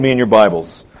Me in your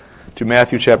Bibles to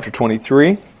Matthew chapter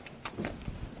 23.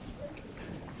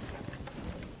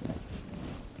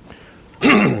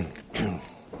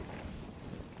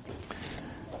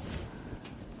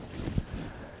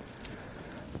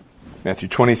 Matthew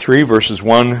 23, verses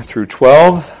 1 through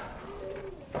 12.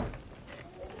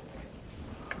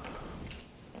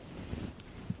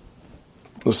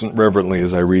 Listen reverently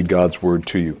as I read God's word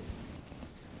to you.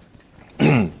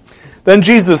 Then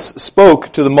Jesus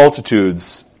spoke to the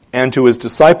multitudes and to his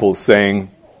disciples,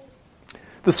 saying,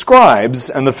 "The scribes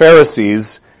and the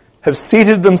Pharisees have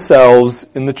seated themselves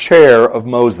in the chair of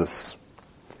Moses.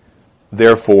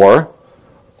 Therefore,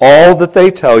 all that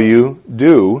they tell you,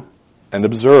 do and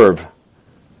observe.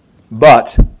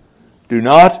 But do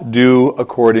not do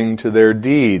according to their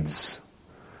deeds,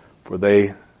 for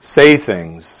they say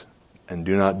things and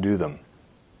do not do them.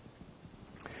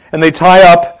 And they tie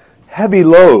up heavy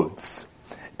loads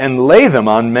and lay them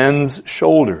on men's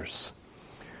shoulders.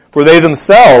 For they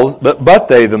themselves, but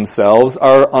they themselves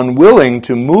are unwilling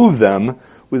to move them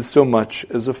with so much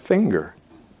as a finger.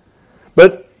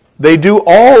 But they do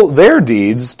all their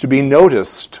deeds to be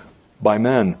noticed by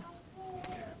men.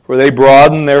 For they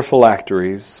broaden their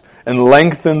phylacteries and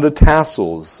lengthen the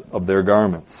tassels of their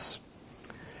garments.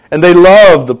 And they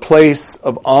love the place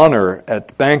of honor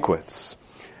at banquets,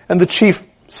 and the chief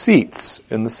seats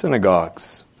in the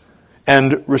synagogues,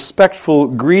 and respectful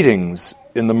greetings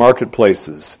in the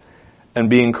marketplaces, and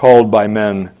being called by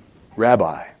men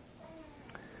Rabbi.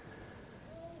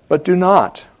 But do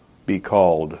not be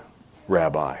called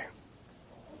Rabbi,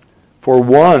 for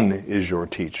one is your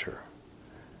teacher,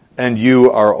 and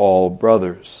you are all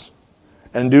brothers.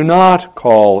 And do not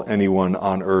call anyone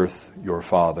on earth your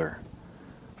father,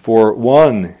 for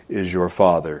one is your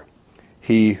Father,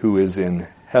 he who is in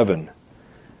heaven.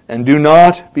 And do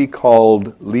not be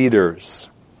called leaders,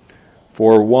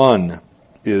 for one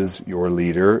is your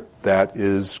leader, that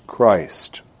is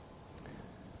Christ.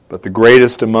 But the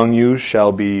greatest among you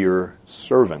shall be your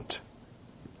servant.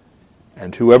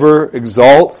 And whoever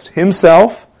exalts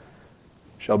himself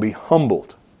shall be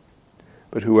humbled,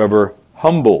 but whoever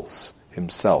humbles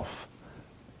himself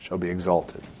shall be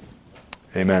exalted."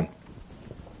 Amen.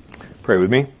 Pray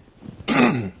with me.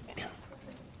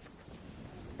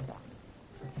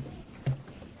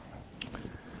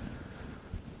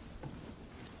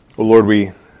 Oh Lord,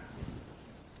 we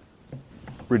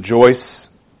rejoice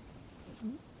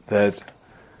that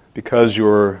because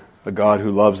you're a God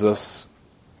who loves us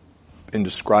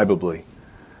indescribably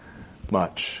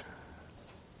much,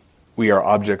 we are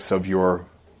objects of your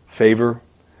favor.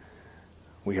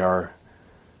 We are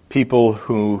people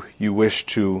who you wish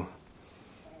to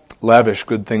lavish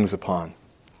good things upon.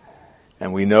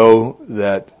 And we know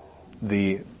that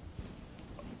the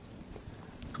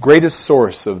greatest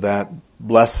source of that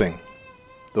blessing,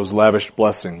 those lavish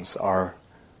blessings, are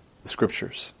the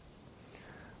Scriptures,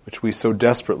 which we so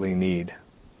desperately need.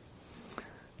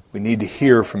 We need to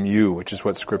hear from you, which is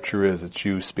what Scripture is. It's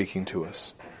you speaking to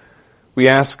us. We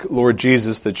ask, Lord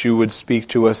Jesus, that you would speak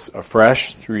to us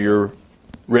afresh through your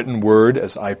written word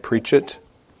as I preach it.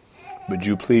 Would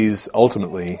you please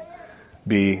ultimately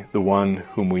be the one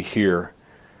whom we hear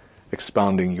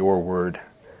expounding your word.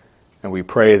 And we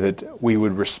pray that we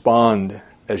would respond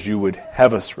as you would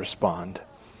have us respond,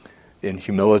 in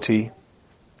humility,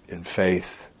 in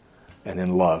faith, and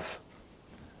in love.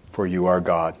 For you are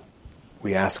God.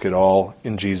 We ask it all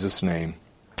in Jesus' name.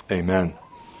 Amen.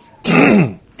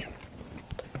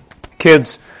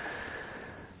 Kids,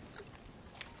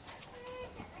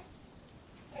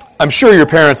 I'm sure your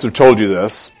parents have told you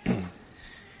this.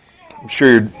 I'm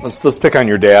sure let's pick on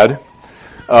your dad.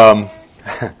 I'm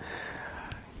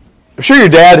sure your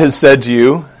dad has said to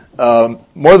you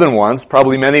more than once,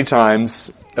 probably many times,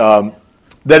 that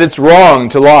it's wrong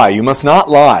to lie. You must not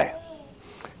lie.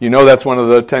 You know that's one of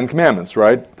the 10 Commandments,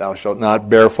 right? Thou shalt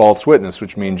not bear false witness,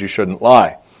 which means you shouldn't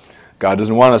lie. God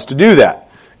doesn't want us to do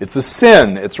that. It's a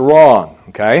sin. It's wrong.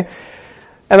 Okay?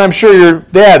 And I'm sure your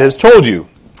dad has told you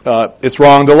it's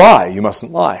wrong to lie. You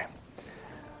mustn't lie.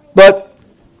 But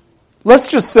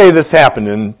let's just say this happened,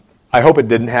 and I hope it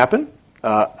didn't happen.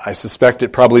 I suspect it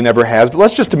probably never has, but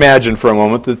let's just imagine for a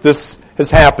moment that this has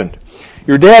happened.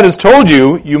 Your dad has told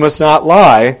you you must not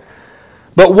lie,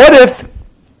 but what if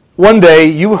one day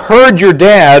you heard your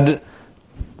dad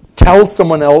tell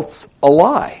someone else a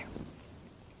lie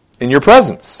in your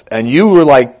presence, and you were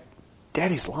like,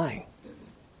 "Daddy's lying"?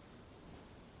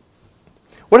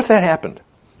 What if that happened?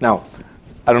 Now,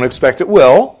 I don't expect it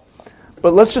will,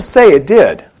 but let's just say it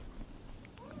did.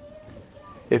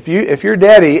 If your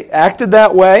daddy acted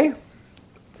that way,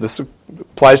 this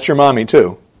applies to your mommy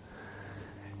too.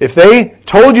 If they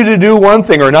told you to do one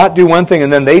thing or not do one thing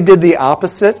and then they did the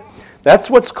opposite, that's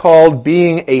what's called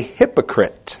being a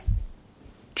hypocrite.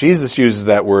 Jesus uses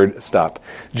that word,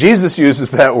 Jesus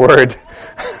uses that word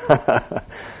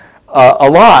a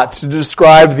lot to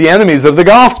describe the enemies of the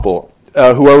gospel,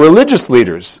 who are religious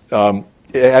leaders,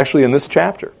 actually in this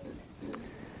chapter.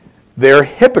 They're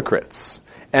hypocrites.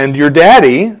 And your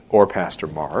daddy, or Pastor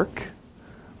Mark,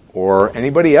 or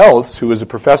anybody else who is a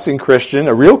professing Christian,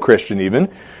 a real Christian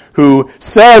even, who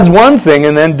says one thing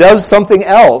and then does something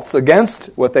else against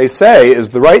what they say is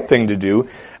the right thing to do,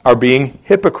 are being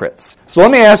hypocrites. So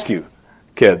let me ask you,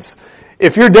 kids,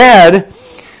 if your dad,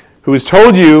 who has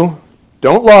told you,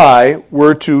 don't lie,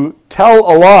 were to tell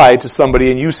a lie to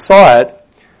somebody and you saw it,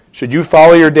 should you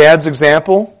follow your dad's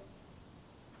example?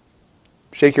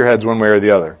 Shake your heads one way or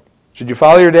the other. Should you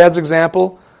follow your dad's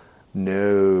example?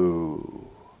 No,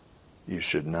 you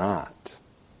should not.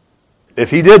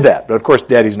 If he did that. But of course,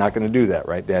 Daddy's not going to do that,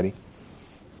 right, Daddy?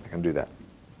 Not going to do that.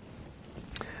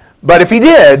 But if he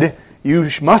did, you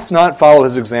must not follow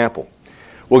his example.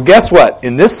 Well, guess what?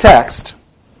 In this text,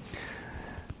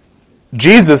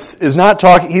 Jesus is not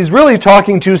talking, he's really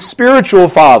talking to spiritual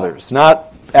fathers,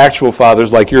 not actual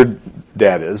fathers like your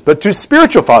dad is, but to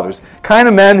spiritual fathers, kind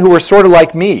of men who are sort of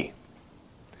like me.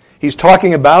 He's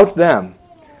talking about them.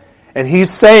 And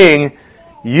he's saying,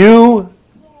 you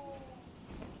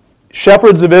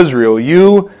shepherds of Israel,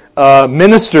 you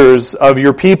ministers of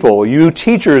your people, you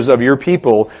teachers of your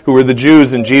people who were the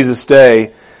Jews in Jesus'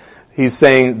 day, he's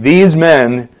saying, these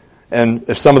men, and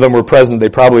if some of them were present, they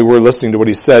probably were listening to what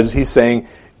he said, he's saying,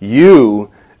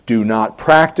 you do not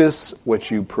practice what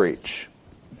you preach.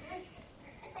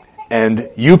 And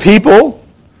you people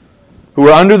who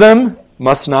are under them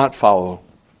must not follow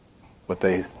what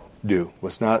they do,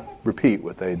 must not repeat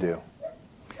what they do.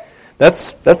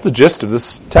 That's the gist of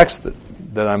this text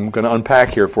that I'm going to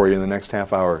unpack here for you in the next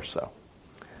half hour or so.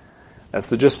 That's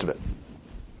the gist of it.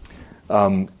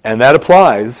 And that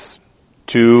applies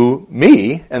to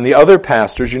me and the other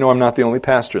pastors. You know I'm not the only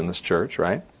pastor in this church,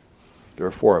 right? There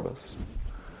are 4 of us.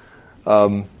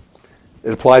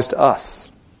 It applies to us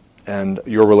and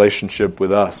your relationship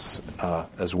with us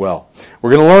as well.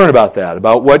 We're going to learn about that,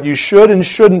 about what you should and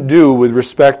shouldn't do with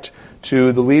respect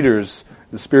to the leaders,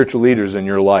 the spiritual leaders in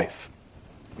your life.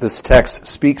 This text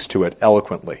speaks to it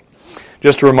eloquently.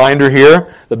 Just a reminder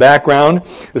here, the background.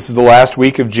 This is the last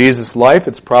week of Jesus' life.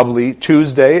 It's probably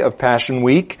Tuesday of Passion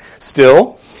Week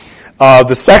still.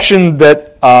 The section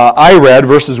that I read,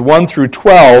 verses 1 through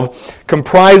 12,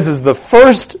 comprises the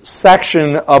first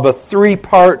section of a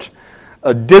 3-part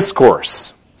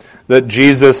discourse that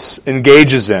Jesus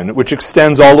engages in, which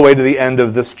extends all the way to the end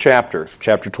of this chapter,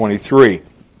 chapter 23.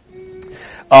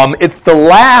 It's the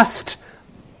last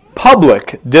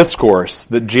public discourse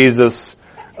that Jesus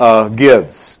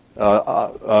gives.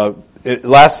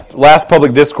 Last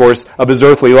public discourse of his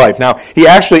earthly life. Now, he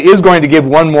actually is going to give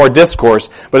one more discourse,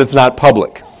 but it's not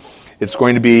public. It's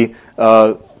going to be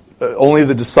only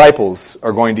the disciples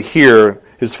are going to hear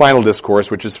his final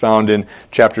discourse, which is found in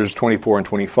chapters 24 and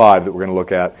 25 that we're going to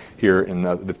look at here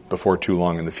in before too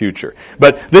long in the future.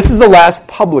 But this is the last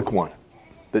public one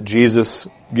that Jesus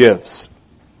gives.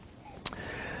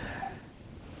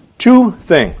 2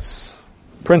 things,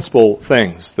 principal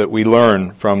things that we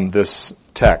learn from this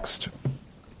text,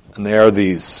 and they are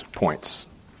these points.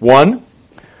 1,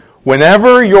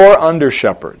 whenever your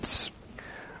under-shepherds,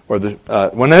 or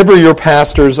whenever your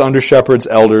pastors, under-shepherds,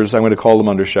 elders, I'm going to call them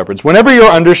under-shepherds, whenever your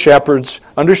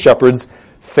under-shepherds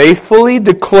faithfully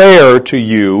declare to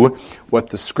you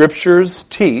what the Scriptures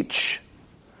teach,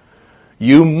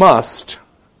 you must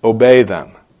obey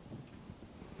them.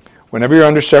 Whenever your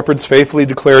under-shepherds faithfully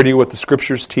declare to you what the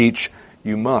Scriptures teach,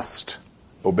 you must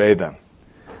obey them.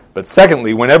 But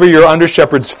secondly, whenever your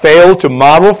under-shepherds fail to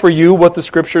model for you what the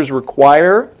Scriptures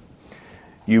require,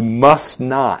 you must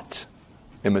not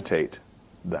imitate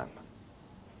them.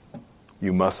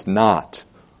 You must not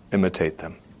imitate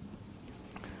them.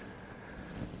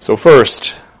 So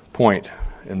first point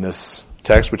in this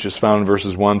text, which is found in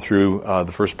verses 1 through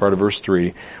the first part of verse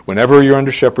 3, whenever your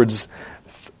under-shepherds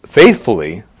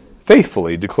faithfully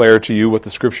declare to you what the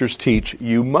Scriptures teach,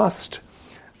 you must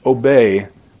obey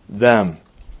them.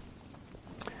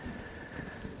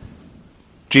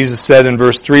 Jesus said in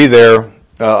verse 3 there,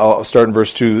 I'll start in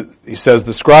verse 2, he says,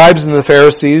 the scribes and the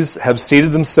Pharisees have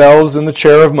seated themselves in the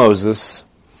chair of Moses.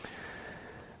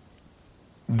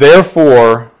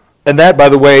 Therefore, and that, by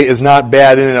the way, is not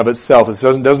bad in and of itself. It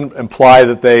doesn't imply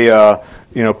that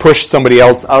they pushed somebody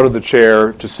else out of the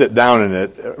chair to sit down in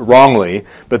it wrongly,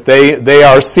 but they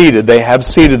are seated. They have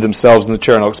seated themselves in the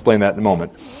chair, and I'll explain that in a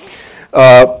moment.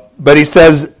 But he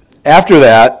says, after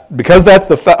that, because that's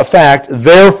the fact,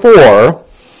 therefore,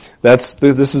 this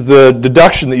is the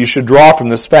deduction that you should draw from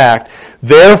this fact,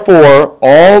 therefore,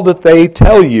 all that they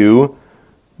tell you,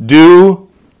 do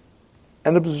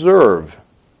and observe.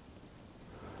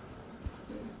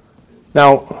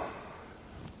 Now,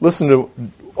 listen to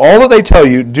all that they tell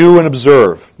you, do and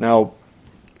observe. Now,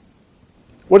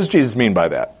 what does Jesus mean by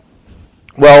that?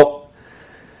 Well,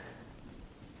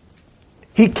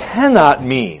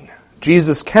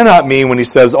 Jesus cannot mean when he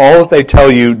says all that they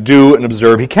tell you, do and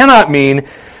observe. He cannot mean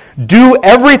do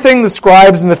everything the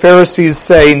scribes and the Pharisees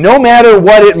say, no matter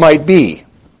what it might be.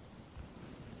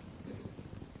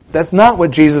 That's not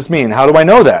what Jesus means. How do I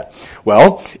know that?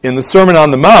 Well, in the Sermon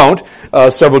on the Mount,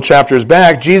 several chapters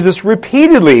back, Jesus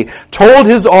repeatedly told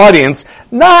his audience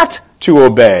not to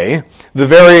obey the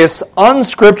various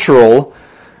unscriptural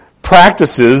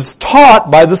practices taught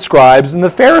by the scribes and the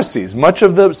Pharisees. Much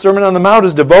of the Sermon on the Mount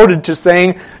is devoted to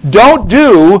saying, don't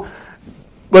do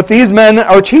what these men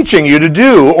are teaching you to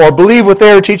do, or believe what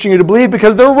they are teaching you to believe,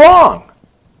 because they're wrong.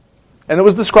 And it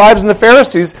was the scribes and the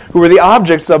Pharisees who were the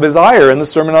objects of his ire in the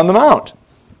Sermon on the Mount.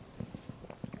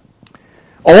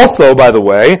 Also, by the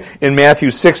way, in Matthew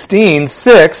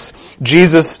 16:6,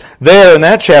 Jesus there in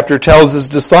that chapter tells his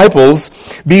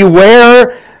disciples,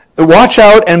 watch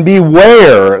out and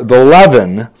beware the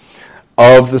leaven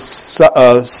of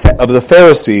the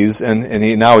Pharisees, and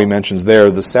he mentions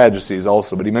there the Sadducees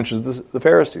also, but he mentions the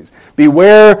Pharisees.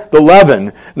 Beware the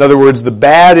leaven, in other words, the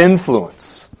bad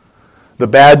influence, the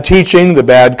bad teaching, the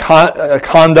bad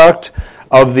conduct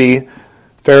of the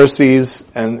Pharisees,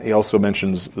 and he also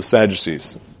mentions the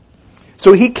Sadducees.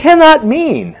 So he cannot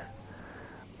mean,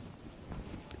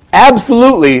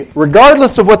 absolutely,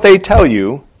 regardless of what they tell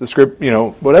you, the script,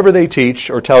 whatever they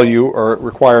teach or tell you or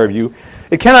require of you,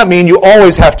 it cannot mean you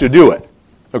always have to do it.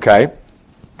 Okay?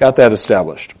 Got that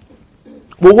established.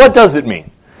 Well, what does it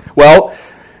mean? Well,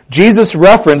 Jesus'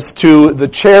 reference to the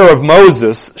chair of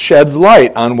Moses sheds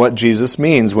light on what Jesus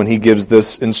means when he gives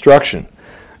this instruction.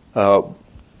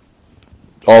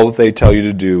 All that they tell you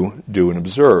to do and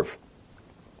observe.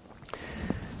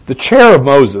 The chair of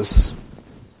Moses,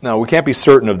 now we can't be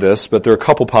certain of this, but there are a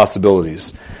couple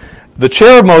possibilities. The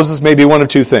chair of Moses may be one of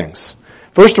two things.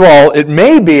 First of all, it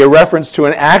may be a reference to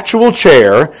an actual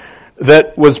chair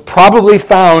that was probably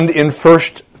found in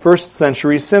first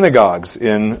century synagogues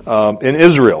in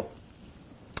Israel.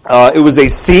 It was a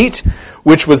seat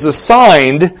which was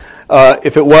assigned,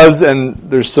 if it was, and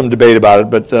there's some debate about it,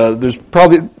 but there's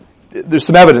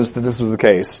some evidence that this was the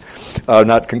case.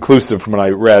 Not conclusive from what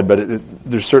I read, but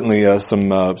there's certainly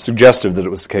some suggestive that it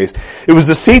was the case. It was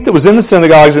a seat that was in the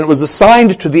synagogues, and it was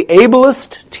assigned to the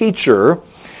ablest teacher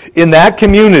in that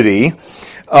community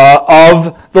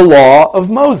of the law of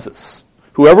Moses.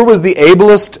 Whoever was the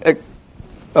ablest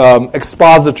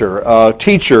expositor,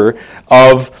 teacher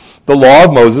of the law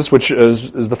of Moses, which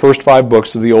is the first 5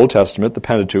 books of the Old Testament, the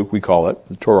Pentateuch we call it,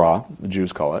 the Torah, the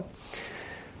Jews call it.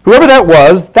 Whoever that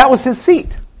was his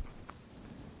seat.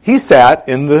 He sat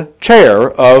in the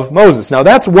chair of Moses. Now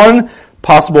that's one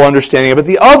possible understanding of it.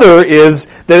 The other is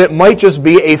that it might just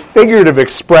be a figurative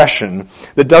expression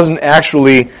that doesn't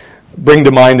actually bring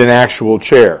to mind an actual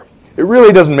chair. It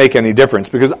really doesn't make any difference,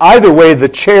 because either way, the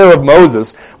chair of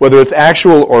Moses, whether it's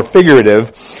actual or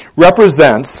figurative,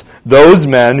 represents those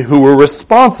men who were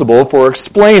responsible for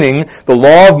explaining the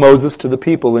law of Moses to the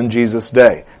people in Jesus'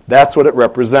 day. That's what it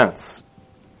represents.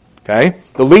 Okay?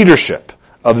 The leadership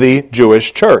of the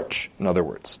Jewish church, in other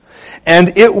words.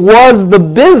 And it was the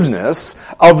business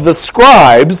of the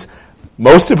scribes,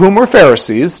 most of whom were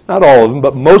Pharisees, not all of them,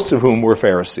 but most of whom were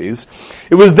Pharisees.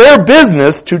 It was their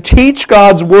business to teach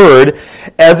God's word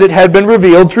as it had been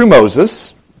revealed through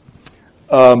Moses,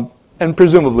 and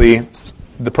presumably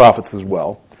the prophets as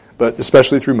well, but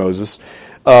especially through Moses,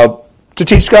 to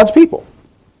teach God's people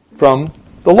from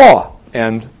the law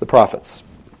and the prophets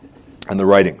and the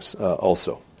writings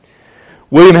also.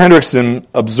 William Hendrickson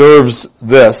observes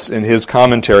this in his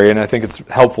commentary, and I think it's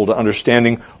helpful to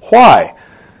understanding why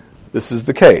this is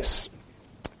the case.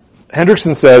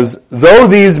 Hendrickson says, though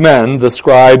these men, the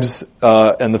scribes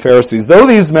and the Pharisees, though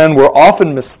these men were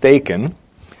often mistaken,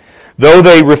 though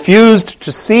they refused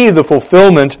to see the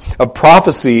fulfillment of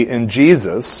prophecy in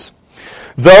Jesus,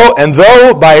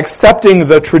 though by accepting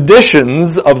the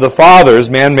traditions of the fathers,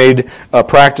 man-made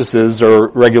practices or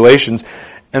regulations,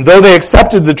 and though they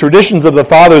accepted the traditions of the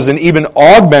fathers and even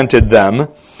augmented them,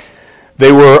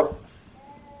 let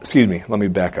me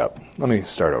back up. Let me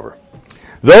start over.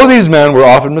 Though these men were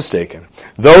often mistaken,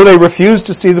 though they refused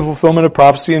to see the fulfillment of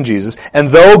prophecy in Jesus, and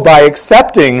though by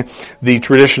accepting the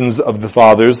traditions of the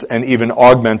fathers and even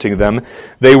augmenting them,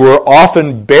 they were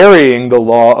often burying the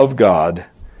law of God,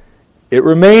 it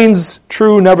remains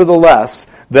true nevertheless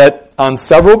that on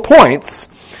several points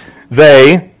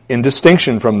they, in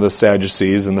distinction from the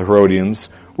Sadducees and the Herodians,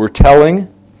 were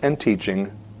telling and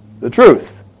teaching the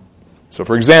truth. So,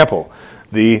 for example,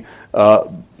 the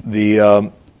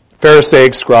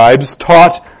Pharisaic scribes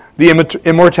taught the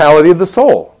immortality of the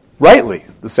soul. Rightly.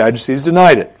 The Sadducees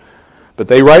denied it. But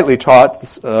they rightly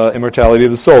taught immortality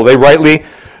of the soul. They rightly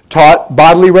taught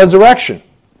bodily resurrection,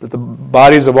 that the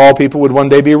bodies of all people would one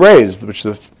day be raised, which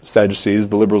the Sadducees,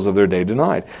 the liberals of their day,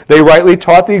 denied. They rightly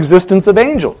taught the existence of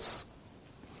angels.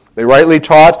 They rightly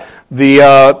taught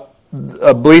the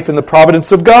belief in the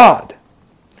providence of God.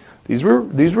 These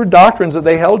were doctrines that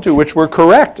they held to, which were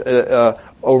correct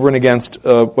over and against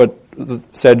what the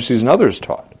Sadducees and others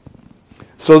taught.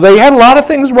 So they had a lot of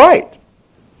things right.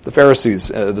 The Pharisees,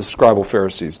 the scribal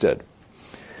Pharisees did.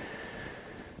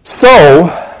 So,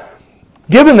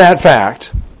 given that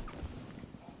fact,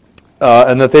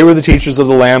 and that they were the teachers of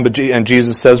the Lamb, and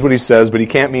Jesus says what he says, but he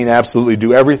can't mean absolutely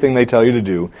do everything they tell you to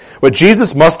do. What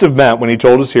Jesus must have meant when he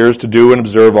told his hearers to do and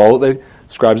observe all that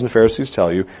the scribes and the Pharisees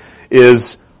tell you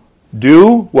is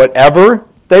do whatever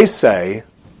they say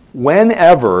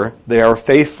whenever they are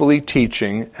faithfully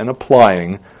teaching and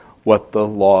applying what the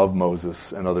law of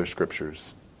Moses and other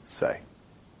scriptures say.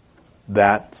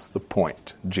 That's the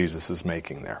point Jesus is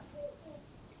making there.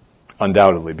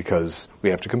 Undoubtedly, because we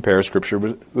have to compare Scripture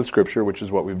with Scripture, which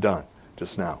is what we've done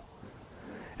just now.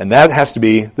 And that has to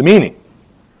be the meaning.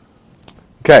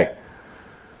 Okay.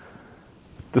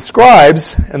 The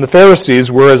scribes and the Pharisees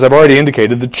were, as I've already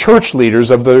indicated, the church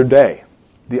leaders of their day,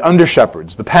 the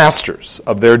under-shepherds, the pastors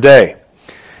of their day,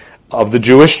 of the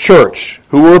Jewish church,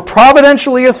 who were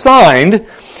providentially assigned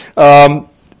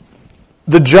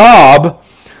the job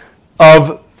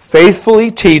of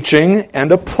faithfully teaching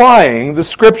and applying the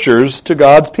Scriptures to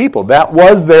God's people. That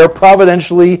was their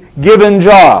providentially given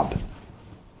job.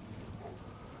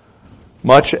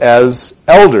 Much as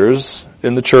elders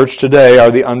in the church today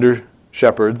are the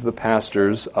under-shepherds, the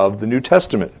pastors of the New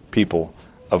Testament people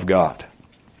of God.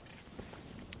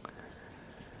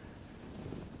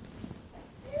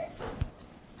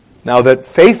 Now, that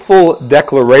faithful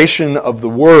declaration of the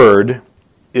Word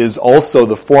is also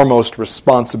the foremost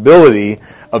responsibility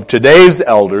of today's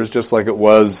elders, just like it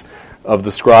was of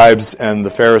the scribes and the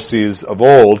Pharisees of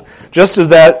old, just as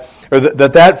that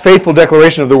faithful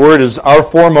declaration of the Word is our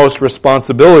foremost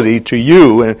responsibility to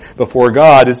you and before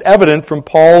God, is evident from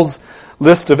Paul's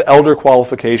list of elder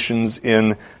qualifications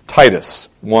in Titus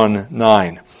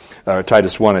 1:9.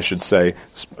 Titus 1, I should say,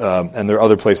 and there are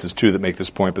other places too that make this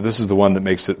point, but this is the one that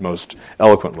makes it most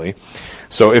eloquently.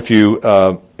 So if you,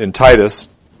 in Titus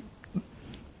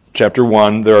chapter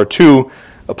 1, there are two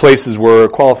places where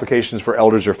qualifications for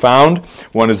elders are found.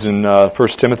 One is in 1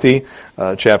 Timothy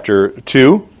chapter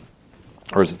 2,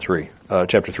 or is it 3?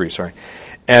 Chapter 3, sorry.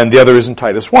 And the other is in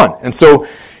Titus 1. And so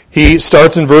he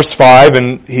starts in verse 5,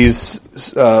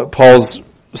 and Paul's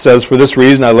says, "For this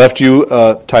reason I left you,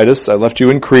 Titus, I left you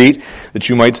in Crete, that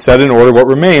you might set in order what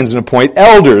remains and appoint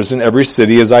elders in every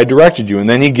city as I directed you." And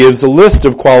then he gives a list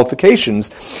of qualifications.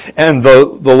 And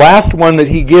the last one that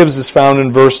he gives is found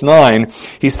in verse 9.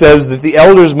 He says that the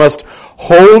elders must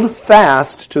hold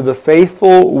fast to the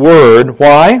faithful word.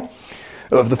 Why?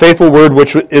 Of the faithful word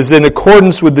which is in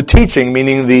accordance with the teaching,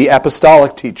 meaning the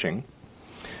apostolic teaching.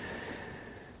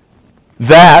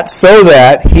 So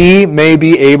that he may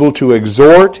be able to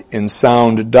exhort in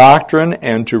sound doctrine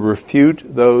and to refute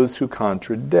those who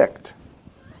contradict.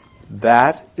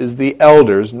 That is the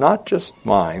elders, not just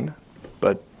mine,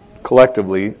 but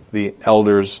collectively the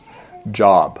elders'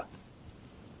 job.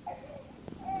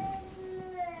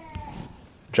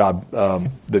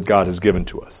 That God has given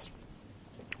to us.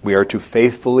 We are to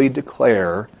faithfully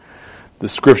declare the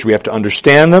Scripture. We have to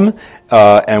understand them,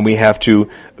 and we have to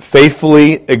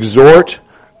faithfully exhort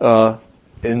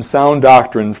in sound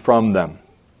doctrine from them.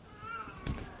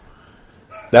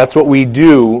 That's what we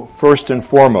do first and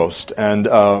foremost, and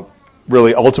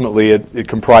really ultimately it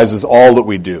comprises all that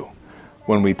we do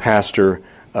when we pastor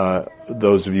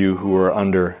those of you who are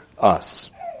under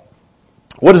us.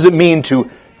 What does it mean to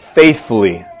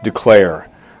faithfully declare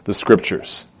the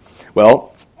Scriptures?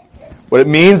 Well, what it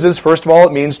means is, first of all,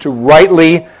 it means to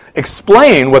rightly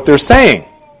explain what they're saying.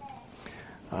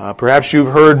 Perhaps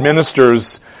you've heard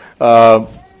ministers who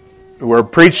are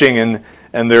preaching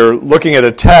and they're looking at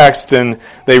a text and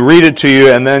they read it to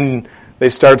you and then they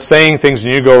start saying things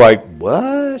and you go like,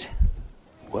 what?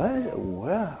 What?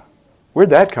 Wow.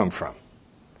 Where'd that come from?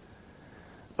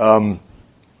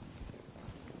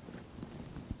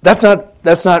 That's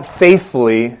not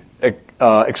faithfully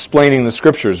explaining the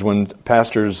Scriptures when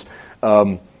pastors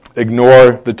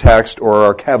ignore the text or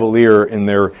are cavalier in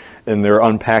their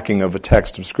unpacking of a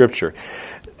text of Scripture.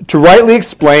 To rightly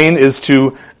explain is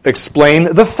to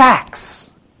explain the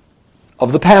facts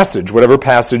of the passage, whatever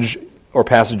passage or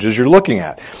passages you're looking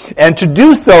at. And to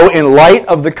do so in light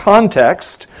of the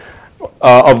context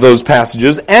of those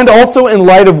passages, and also in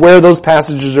light of where those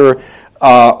passages were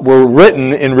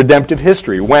written in redemptive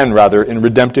history, in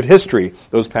redemptive history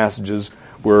those passages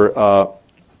were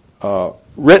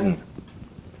written.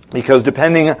 Because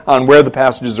depending on where the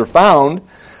passages are found,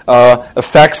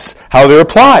 affects how they're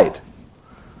applied.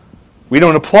 We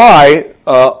don't apply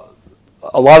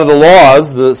a lot of the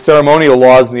laws, the ceremonial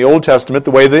laws in the Old Testament,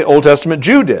 the way the Old Testament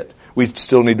Jew did. We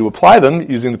still need to apply them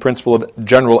using the principle of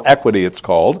general equity, it's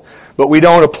called, but we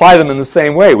don't apply them in the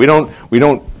same way. We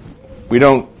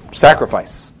don't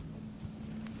sacrifice,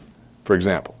 for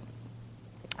example.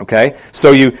 Okay,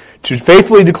 so to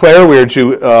faithfully declare, we are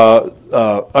to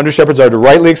under shepherds are to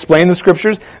rightly explain the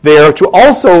Scriptures. They are to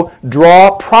also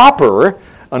draw proper,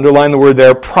 underline the word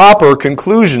there, proper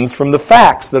conclusions from the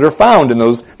facts that are found in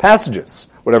those passages,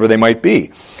 whatever they might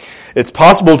be. It's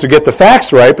possible to get the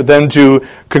facts right, but then to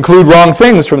conclude wrong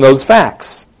things from those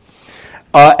facts.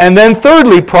 And then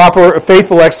thirdly, proper,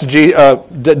 faithful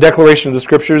declaration of the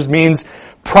Scriptures means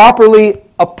properly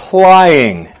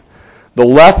applying the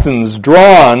lessons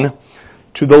drawn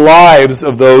to the lives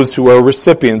of those who are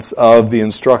recipients of the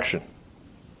instruction.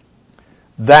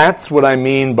 That's what I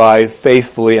mean by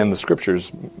faithfully, and the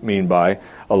Scriptures mean by,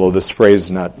 although this phrase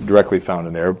is not directly found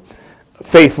in there,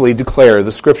 faithfully declare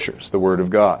the Scriptures, the Word of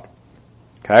God.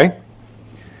 Okay?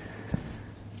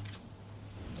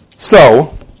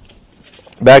 So,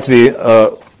 back to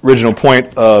the original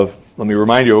point of, let me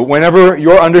remind you, whenever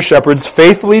your under-shepherds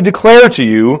faithfully declare to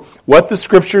you what the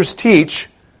Scriptures teach,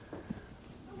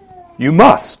 you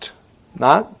must,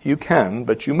 not you can,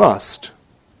 but you must,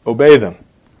 obey them.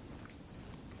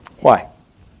 Why?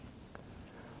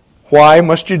 Why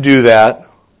must you do that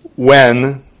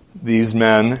when these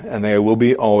men, and they will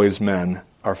be always men,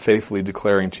 are faithfully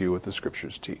declaring to you what the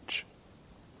Scriptures teach?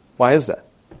 Why is that?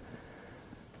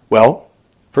 Well,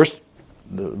 first,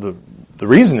 the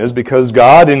reason is because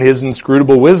God, in His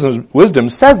inscrutable wisdom,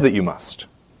 says that you must.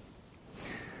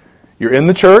 You're in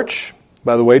the church.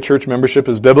 By the way, church membership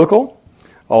is biblical.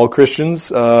 All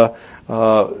Christians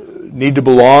need to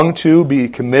belong to, be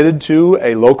committed to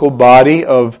a local body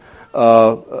of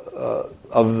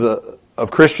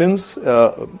Christians,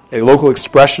 a local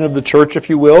expression of the church, if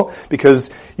you will,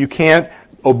 because you can't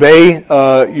obey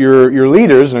your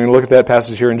leaders, and I'm going to look at that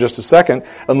passage here in just a second,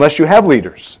 unless you have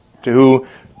leaders who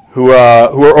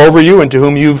are over you and to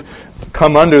whom you've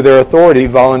come under their authority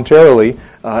voluntarily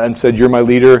and said, "You're my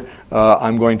leader.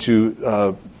 I'm going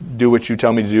to do what you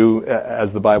tell me to do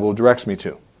as the Bible directs me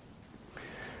to."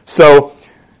 So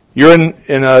you're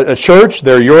in a church,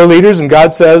 they're your leaders, and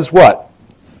God says what?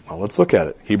 Well, let's look at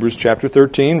it. Hebrews chapter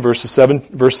 13, verse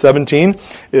 17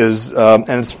 is, and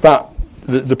it's found,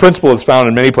 the principle is found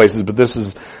in many places, but this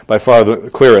is by far the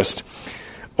clearest.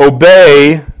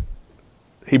 Obey,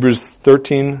 Hebrews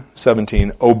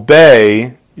 13:17,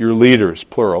 obey your leaders,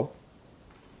 plural.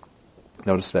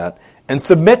 Notice that. And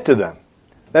submit to them.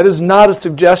 That is not a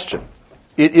suggestion.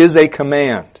 It is a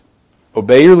command.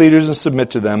 Obey your leaders and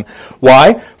submit to them.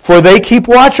 Why? For they keep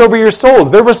watch over your souls.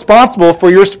 They're responsible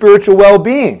for your spiritual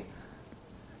well-being.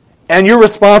 And you're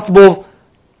responsible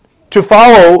to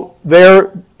follow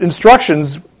their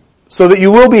instructions so that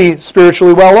you will be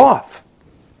spiritually well off.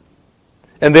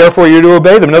 And therefore you're to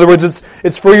obey them. In other words,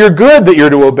 it's for your good that you're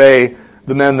to obey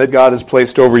the men that God has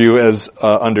placed over you as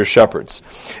under shepherds.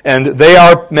 And they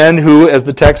are men who, as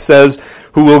the text says,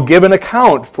 who will give an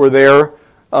account for their...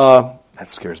 that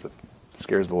scares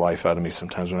the life out of me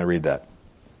sometimes when I read that.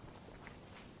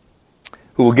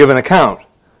 Who will give an account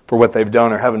for what they've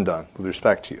done or haven't done with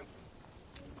respect to you.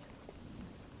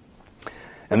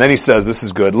 And then he says, this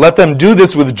is good, let them do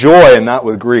this with joy and not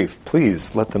with grief.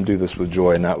 Please, let them do this with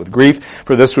joy and not with grief,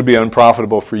 for this would be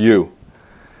unprofitable for you.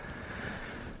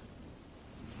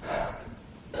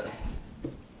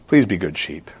 Please be good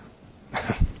sheep.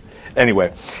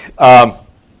 Anyway,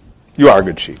 you are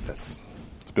good sheep. It's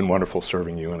been wonderful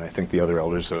serving you, and I think the other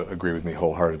elders agree with me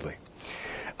wholeheartedly.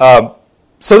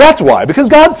 So that's why, because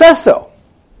God says so.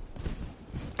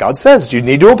 God says you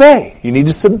need to obey. You need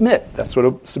to submit. That's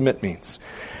what submit means.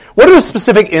 What are the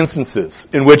specific instances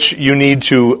in which you need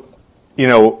to,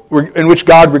 in which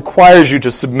God requires you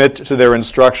to submit to their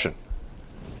instruction?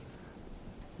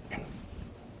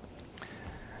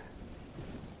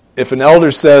 if an elder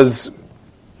says,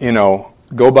 go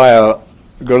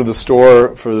to the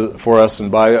store for us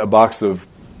and buy a box of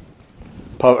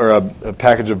a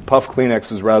package of Puff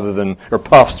Kleenexes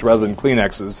Puffs rather than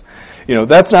Kleenexes,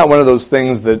 that's not one of those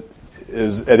things that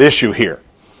is at issue here.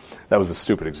 That was a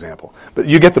stupid example, but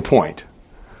you get the point.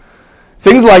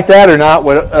 Things like that are not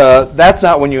that's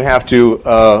not when you have to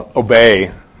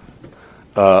obey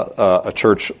a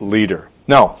church leader.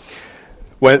 No.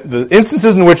 When the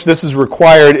instances in which this is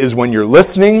required is when you're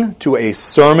listening to a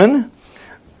sermon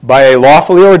by a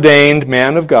lawfully ordained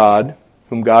man of God,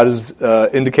 whom God has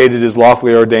indicated is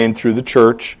lawfully ordained through the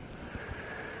church.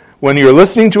 When you're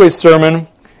listening to a sermon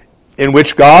in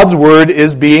which God's word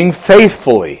is being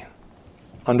faithfully,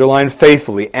 underline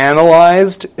faithfully,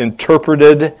 analyzed,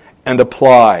 interpreted, and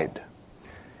applied.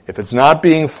 If it's not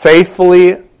being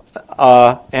faithfully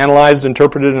analyzed,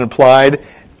 interpreted, and applied,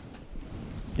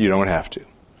 you don't have to.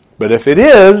 But if it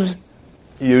is,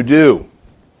 you do.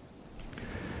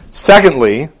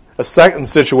 Secondly, a second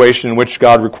situation in which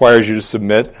God requires you to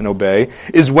submit and obey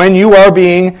is when you are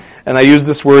being, and I use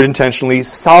this word intentionally,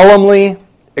 solemnly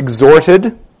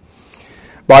exhorted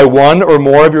by one or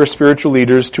more of your spiritual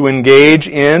leaders to engage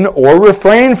in or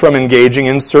refrain from engaging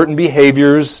in certain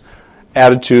behaviors,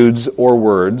 attitudes, or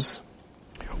words.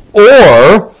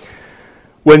 Or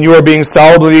when you are being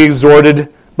solemnly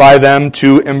exhorted by them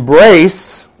to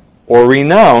embrace or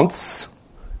renounce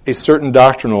a certain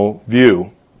doctrinal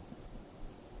view.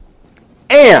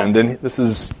 And this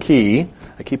is key,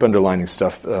 I keep underlining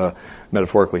stuff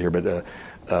metaphorically here, but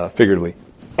figuratively.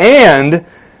 And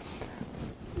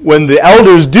when the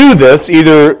elders do this,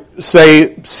 either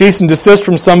say, cease and desist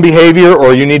from some behavior,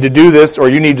 or you need to do this, or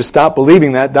you need to stop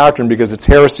believing that doctrine because it's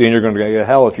heresy and you're going to get to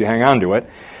hell if you hang on to it.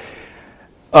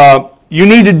 You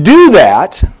need to do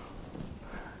that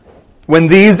when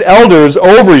these elders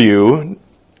over you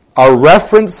are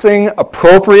referencing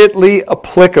appropriately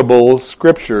applicable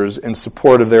scriptures in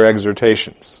support of their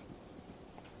exhortations.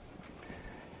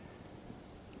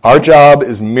 Our job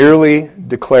is merely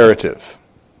declarative.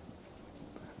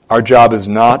 Our job is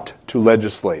not to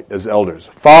legislate as elders.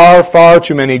 Far, far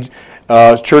too many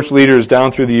church leaders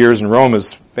down through the years, and Rome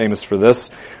is famous for this,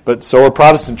 but so are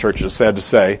Protestant churches, sad to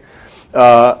say,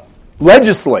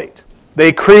 legislate.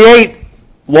 They create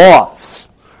laws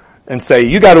and say,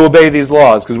 you got to obey these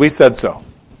laws because we said so.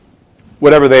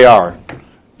 Whatever they are.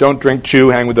 Don't drink, chew,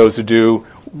 hang with those who do,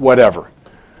 whatever.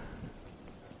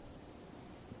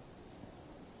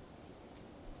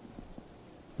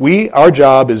 Our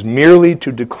job is merely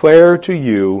to declare to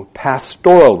you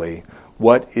pastorally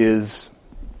what is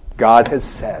God has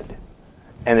said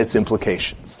and its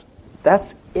implications.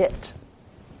 That's it.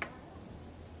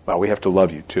 Well, we have to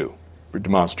love you too,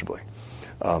 demonstrably,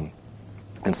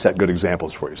 and set good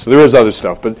examples for you. So there is other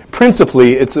stuff, but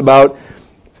principally it's about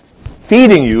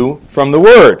feeding you from the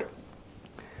Word.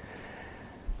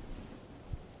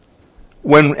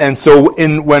 When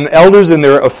elders in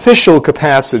their official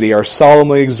capacity are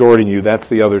solemnly exhorting you, that's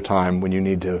the other time when you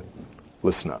need to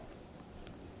listen up.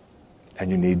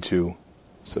 And you need to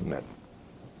submit.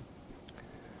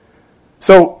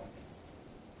 So,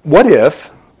 what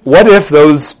if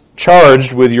those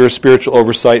charged with your spiritual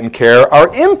oversight and care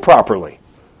are improperly,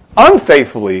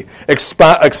 unfaithfully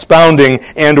expounding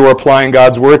and or applying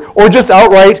God's Word, or just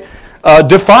outright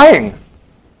defying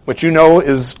what you know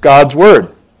is God's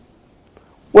Word?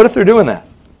 What if they're doing that?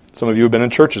 Some of you have been in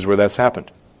churches where that's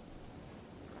happened.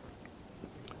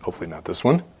 Hopefully not this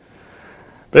one.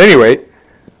 But at any rate,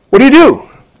 what do you do?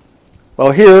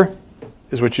 Well, here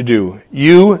is what you do.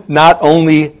 You not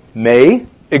only may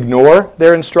ignore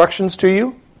their instructions to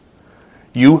you,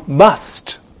 you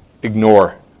must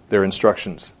ignore their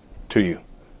instructions to you.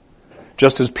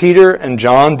 Just as Peter and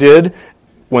John did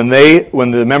when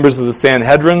the members of the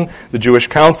Sanhedrin, the Jewish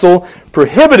council,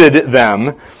 prohibited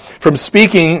them from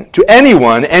speaking to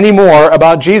anyone anymore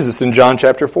about Jesus in John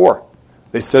chapter 4.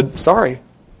 They said, sorry,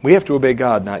 we have to obey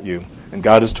God, not you. And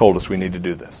God has told us we need to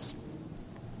do this.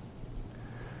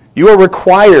 You are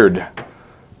required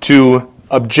to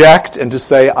object and to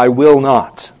say, I will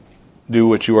not do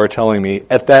what you are telling me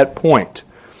at that point.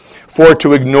 For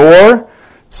to ignore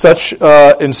such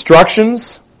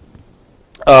instructions,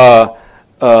 for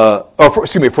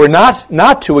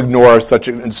not to ignore such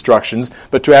instructions,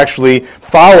 but to actually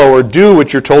follow or do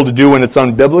what you're told to do when it's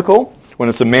unbiblical, when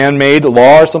it's a man-made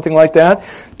law or something like that.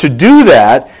 To do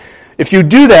that, if you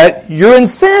do that, you're in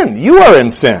sin. You are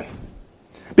in sin.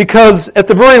 Because at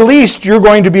the very least, you're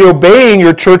going to be obeying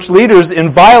your church leaders in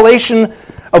violation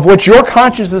of what your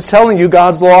conscience is telling you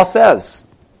God's law says.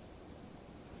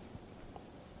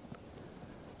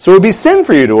 So it would be sin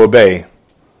for you to obey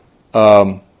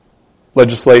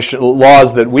legislation,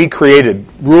 laws that we created,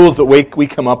 rules that we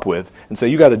come up with, and say,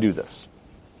 you got to do this.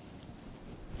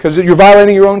 Because you're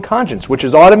violating your own conscience, which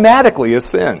is automatically a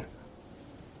sin.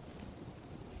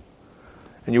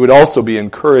 And you would also be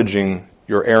encouraging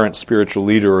your errant spiritual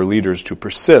leader or leaders to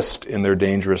persist in their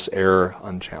dangerous error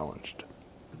unchallenged.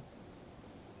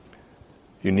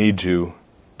 You need to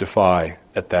defy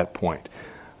at that point.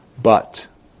 But,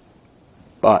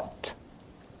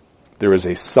 there is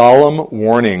a solemn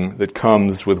warning that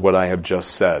comes with what I have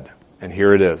just said. And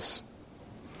here it is.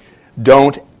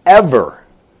 Don't ever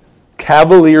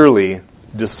cavalierly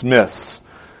dismiss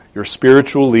your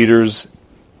spiritual leader's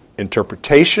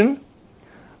interpretation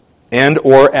and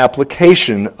or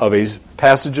application of a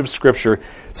passage of Scripture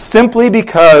simply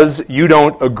because you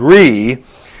don't agree.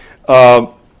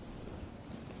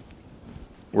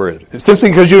 Simply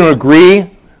because you don't agree,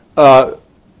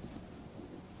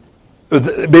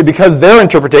 because their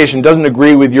interpretation doesn't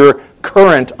agree with your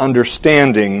current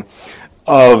understanding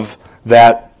of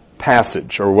that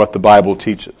passage or what the Bible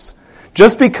teaches.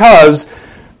 Just because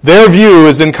their view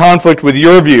is in conflict with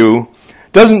your view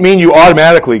doesn't mean you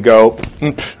automatically go,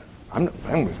 I'm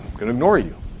going to ignore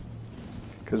you.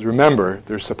 Because remember,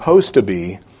 they're supposed to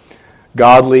be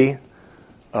godly,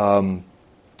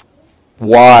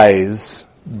 wise,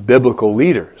 biblical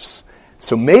leaders.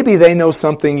 So maybe they know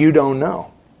something you don't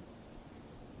know.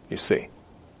 You see.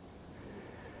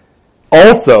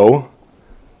 Also,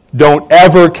 don't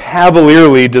ever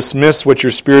cavalierly dismiss what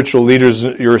your spiritual leader's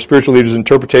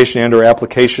interpretation and or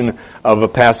application of a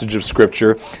passage of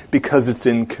Scripture because it's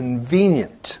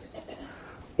inconvenient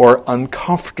or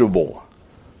uncomfortable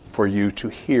for you to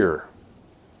hear.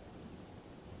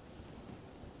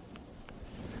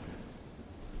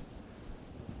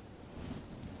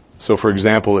 So, for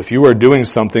example, if you are doing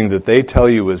something that they tell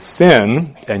you is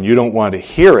sin and you don't want to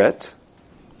hear it,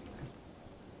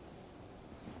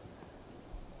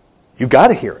 you've got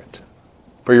to hear it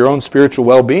for your own spiritual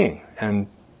well-being. And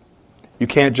you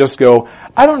can't just go,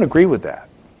 I don't agree with that.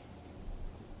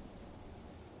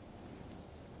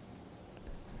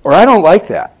 Or I don't like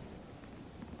that.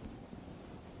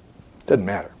 Doesn't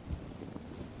matter.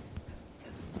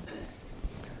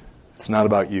 It's not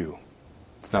about you.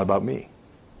 It's not about me.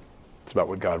 It's about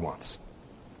what God wants.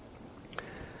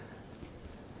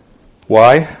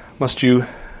 Why must you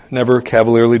never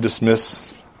cavalierly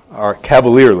dismiss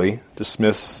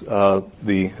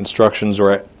the instructions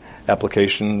or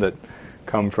application that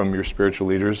come from your spiritual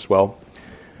leaders? Well,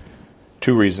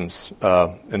 two reasons,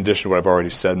 in addition to what I've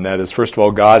already said, and that is, first of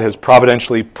all, God has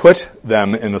providentially put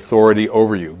them in authority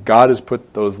over you. God has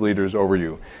put those leaders over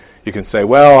you. You can say,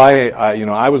 well,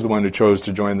 I was the one who chose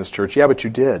to join this church. Yeah, but you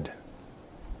did.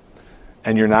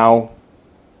 And you're now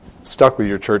stuck with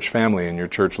your church family and your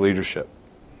church leadership.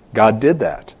 God did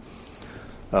that.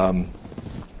 And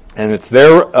it's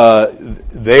their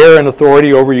in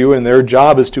authority over you, and their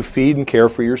job is to feed and care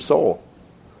for your soul.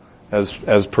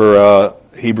 As per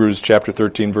Hebrews chapter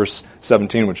 13, verse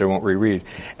 17, which I won't reread.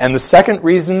 And the second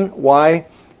reason why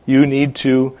you need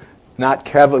to not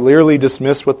cavalierly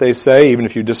dismiss what they say, even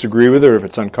if you disagree with it or if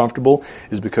it's uncomfortable,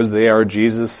 is because they are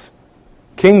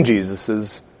King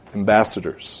Jesus's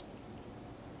ambassadors.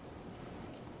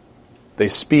 He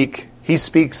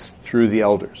speaks through the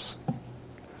elders.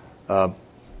 Not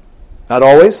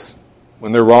always.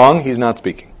 When they're wrong, he's not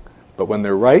speaking. But when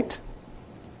they're right,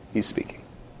 he's speaking.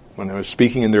 When they're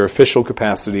speaking in their official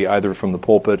capacity, either from the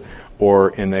pulpit or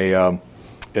in a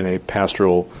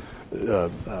pastoral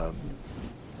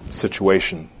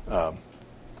situation to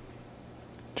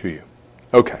you.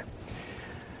 Okay.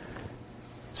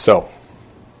 So,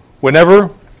 whenever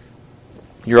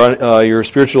your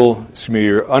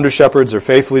under shepherds are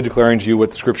faithfully declaring to you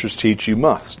what the Scriptures teach, you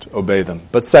must obey them.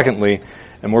 But secondly,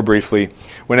 and more briefly,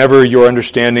 whenever your under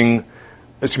shepherds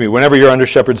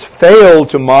fail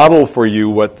to model for you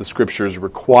what the Scriptures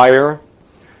require,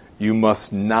 you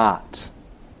must not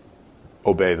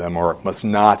obey them or must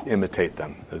not imitate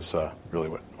them, is really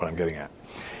what I'm getting at.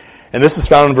 And this is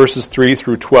found in verses 3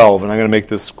 through 12, and I'm going to make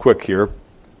this quick here.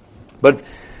 But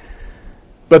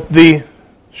the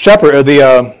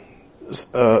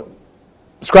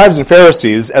scribes and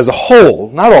Pharisees as a whole,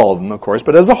 not all of them, of course,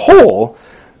 but as a whole,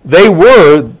 they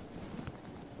were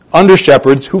under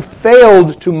shepherds who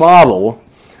failed to model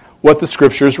what the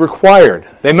Scriptures required.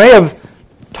 They may have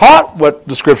taught what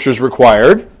the Scriptures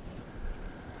required,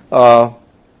 but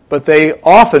they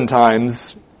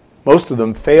oftentimes, most of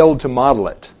them, failed to model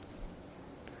it.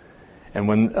 And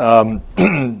when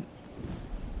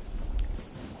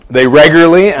they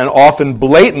regularly and often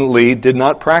blatantly did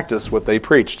not practice what they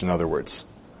preached, in other words.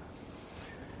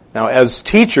 Now, as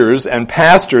teachers and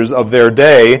pastors of their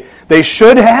day, they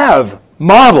should have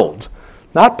modeled,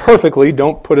 not perfectly,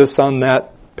 don't put us on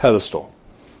that pedestal.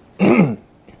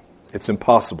 It's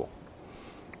impossible.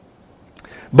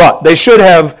 But they should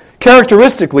have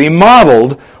characteristically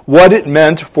modeled what it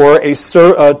meant for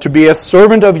to be a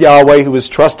servant of Yahweh who was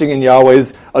trusting in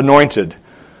Yahweh's anointed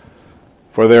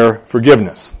for their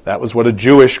forgiveness. That was what a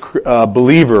Jewish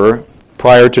believer,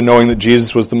 prior to knowing that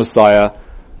Jesus was the Messiah,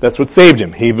 that's what saved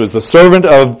him. He was a servant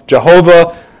of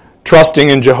Jehovah, trusting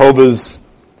in Jehovah's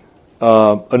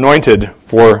anointed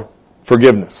for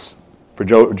forgiveness, for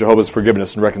Jehovah's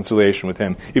forgiveness and reconciliation with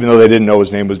him, even though they didn't know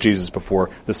his name was Jesus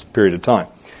before this period of time.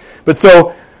 But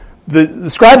so, the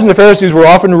scribes and the Pharisees were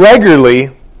often regularly,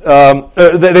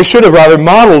 they should have rather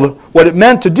modeled what it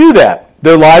meant to do that.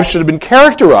 Their lives should have been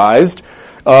characterized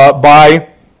by,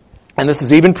 and this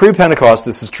is even pre-Pentecost,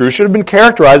 this is true, should have been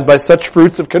characterized by such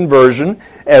fruits of conversion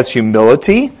as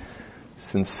humility,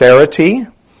 sincerity,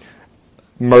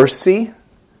 mercy,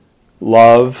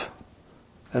 love,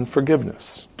 and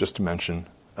forgiveness, just to mention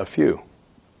a few.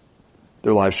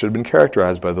 Their lives should have been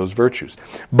characterized by those virtues.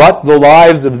 But the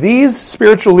lives of these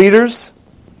spiritual leaders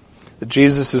that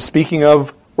Jesus is speaking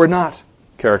of were not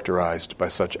characterized by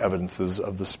such evidences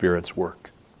of the Spirit's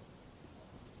work.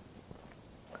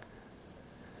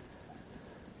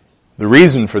 The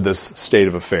reason for this state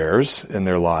of affairs in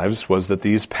their lives was that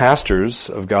these pastors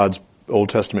of God's Old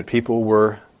Testament people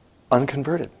were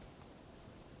unconverted.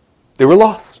 They were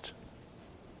lost.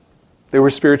 They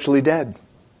were spiritually dead.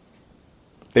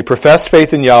 They professed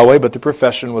faith in Yahweh, but the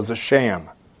profession was a sham.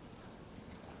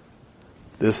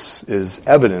 This is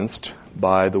evidenced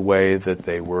by the way that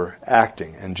they were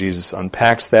acting. And Jesus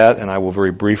unpacks that, and I will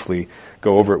very briefly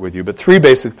go over it with you. But three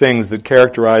basic things that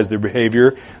characterize their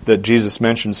behavior that Jesus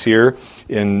mentions here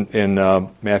in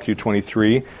Matthew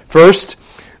 23. First,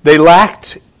 they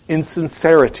lacked in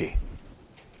sincerity.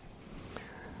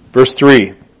 Verse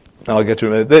 3, I'll get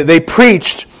to it. They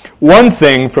preached one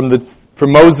thing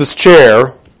from Moses'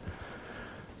 chair,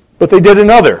 but they did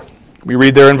another. We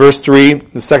read there in verse 3,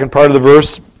 the second part of the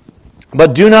verse,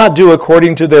 but do not do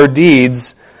according to their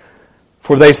deeds,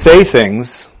 for they say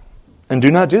things and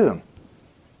do not do them.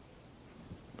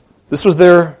 This was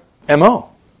their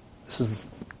MO. This is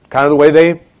kind of the way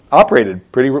they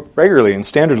operated pretty regularly and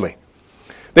standardly.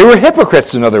 They were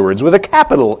hypocrites, in other words, with a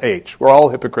capital H. We're all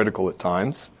hypocritical at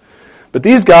times. But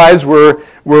these guys were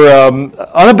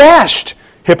unabashed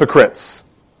hypocrites.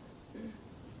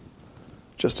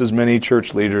 Just as many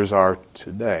church leaders are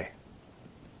today.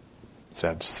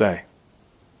 Sad to say.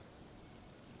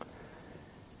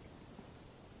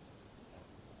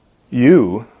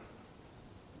 You,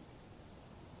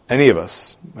 any of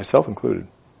us, myself included,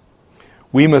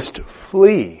 we must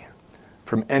flee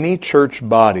from any church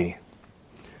body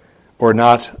or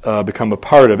not become a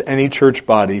part of any church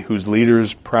body whose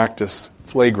leaders practice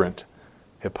flagrant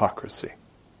hypocrisy.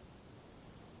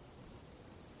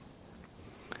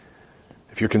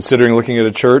 If you're considering looking at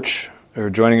a church or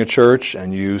joining a church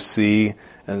and you see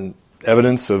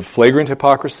evidence of flagrant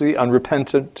hypocrisy,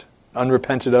 unrepented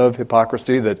of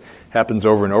hypocrisy that happens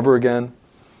over and over again,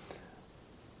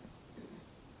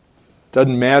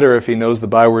 doesn't matter if he knows the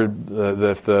Bible,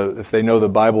 if they know the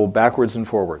Bible backwards and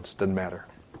forwards. Doesn't matter.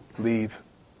 Leave.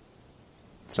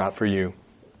 It's not for you.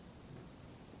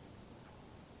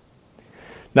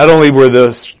 Not only were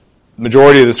the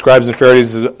majority of the scribes and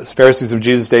Pharisees of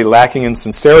Jesus' day lacking in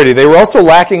sincerity, they were also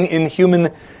lacking in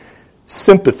human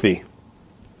sympathy.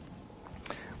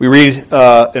 We read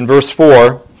in verse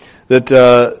 4 that,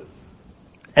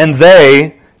 and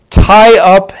they tie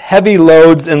up heavy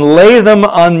loads and lay them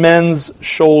on men's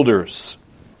shoulders.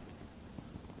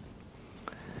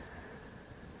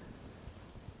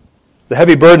 The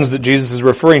heavy burdens that Jesus is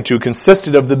referring to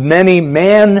consisted of the many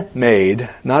man-made,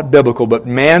 not biblical, but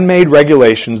man-made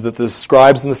regulations that the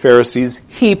scribes and the Pharisees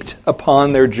heaped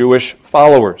upon their Jewish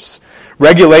followers.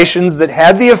 Regulations that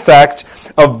had the effect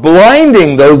of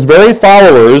blinding those very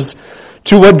followers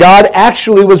to what God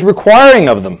actually was requiring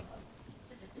of them.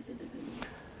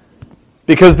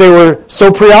 Because they were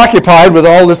so preoccupied with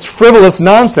all this frivolous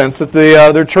nonsense that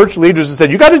their church leaders had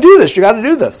said, you got to do this, you got to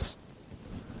do this.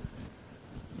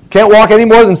 Can't walk any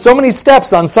more than so many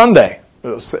steps on Sunday.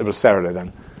 It was Saturday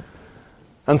then.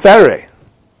 On Saturday.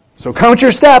 So count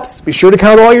your steps. Be sure to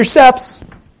count all your steps.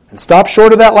 And stop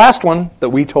short of that last one that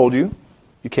we told you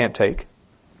can't take.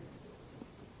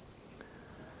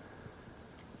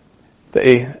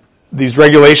 These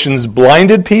regulations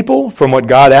blinded people from what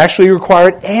God actually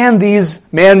required, and these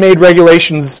man-made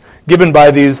regulations given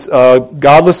by these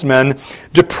godless men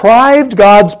deprived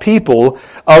God's people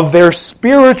of their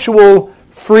spiritual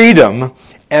freedom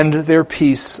and their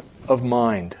peace of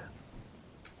mind.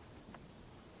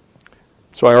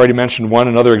 So I already mentioned one.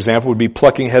 Another example would be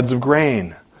plucking heads of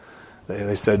grain.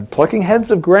 They said, plucking heads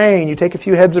of grain, you take a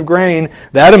few heads of grain,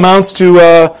 that amounts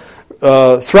to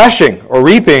threshing or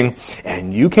reaping,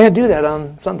 and you can't do that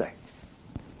on Sunday.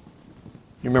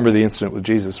 You remember the incident with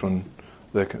Jesus when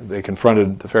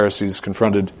the Pharisees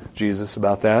confronted Jesus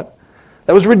about that?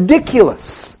 That was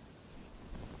ridiculous.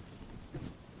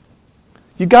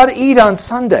 You got to eat on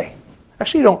Sunday.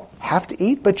 Actually, you don't have to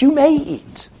eat, but you may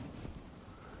eat.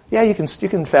 Yeah, you can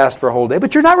fast for a whole day,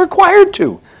 but you're not required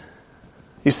to.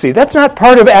 You see, that's not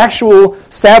part of actual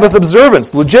Sabbath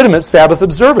observance, legitimate Sabbath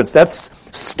observance. That's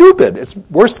stupid. It's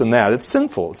worse than that. It's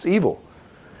sinful. It's evil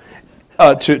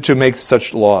to make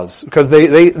such laws because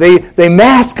they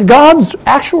mask God's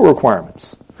actual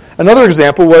requirements. Another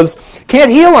example was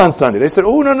can't heal on Sunday. They said,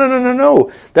 oh,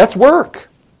 no. That's work.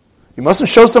 You mustn't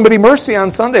show somebody mercy on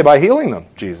Sunday by healing them,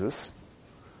 Jesus.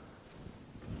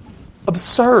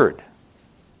 Absurd.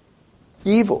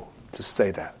 Evil to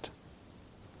say that.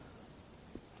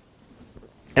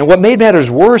 And what made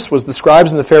matters worse was the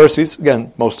scribes and the Pharisees,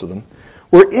 again, most of them,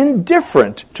 were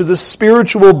indifferent to the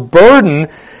spiritual burden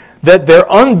that their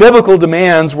unbiblical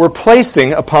demands were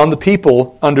placing upon the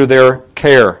people under their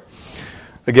care.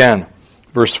 Again,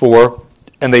 verse 4,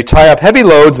 and they tie up heavy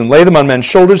loads and lay them on men's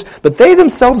shoulders, but they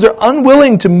themselves are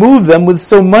unwilling to move them with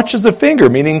so much as a finger,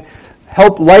 meaning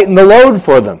help lighten the load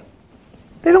for them.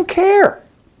 They don't care.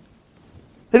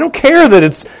 They don't care that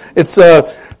it's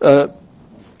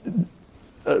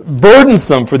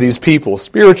burdensome for these people,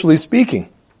 spiritually speaking.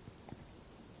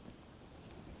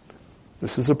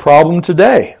 This is a problem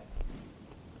today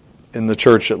in the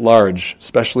church at large,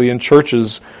 especially in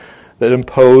churches that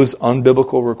impose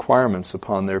unbiblical requirements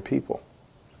upon their people.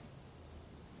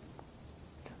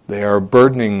 They are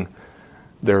burdening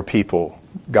their people,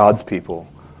 God's people,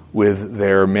 with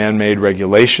their man-made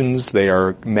regulations. They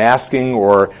are masking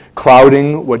or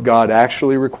clouding what God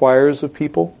actually requires of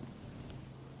people,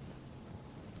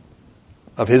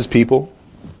 of His people.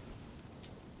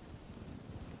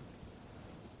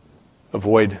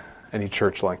 Avoid any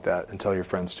church like that and tell your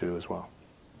friends to as well.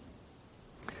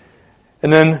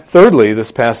 And then thirdly,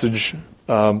 this passage,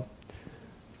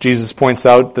 Jesus points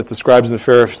out that the scribes and the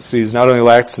Pharisees not only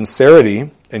lacked sincerity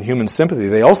and human sympathy,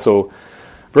 they also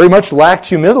very much lacked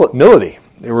humility.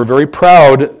 They were very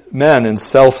proud men and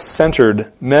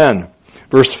self-centered men.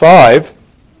 Verse 5,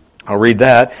 I'll read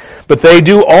that. But they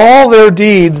do all their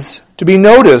deeds to be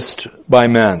noticed by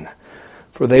men,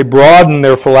 for they broaden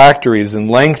their phylacteries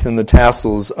and lengthen the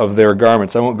tassels of their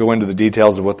garments. I won't go into the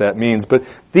details of what that means, but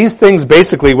these things,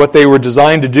 basically what they were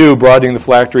designed to do, broadening the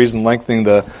phylacteries and lengthening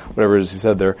the, whatever it is he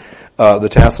said there, the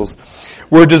tassels,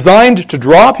 were designed to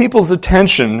draw people's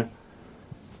attention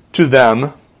to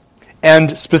them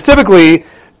and specifically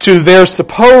to their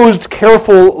supposed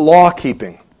careful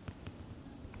law-keeping.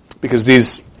 Because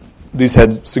these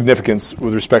had significance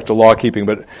with respect to law-keeping,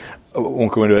 but I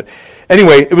won't go into it.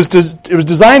 Anyway, it was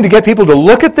designed to get people to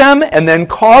look at them and then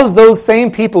cause those same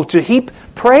people to heap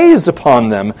praise upon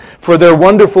them for their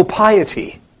wonderful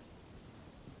piety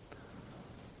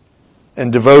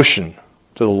and devotion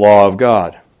to the law of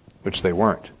God, which they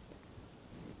weren't.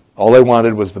 All they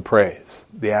wanted was the praise,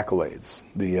 the accolades,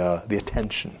 the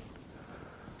attention.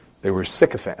 They were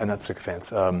sycophants, not sycophants.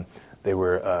 They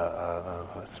were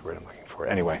what's the word I'm looking for?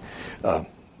 Anyway,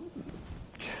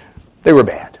 they were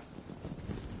bad.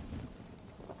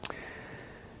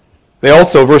 They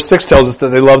also, verse 6 tells us that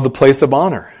they loved the place of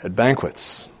honor at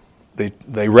banquets.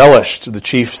 They relished the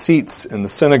chief seats in the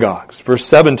synagogues. Verse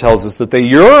 7 tells us that they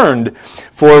yearned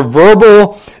for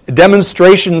verbal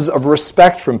demonstrations of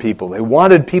respect from people. They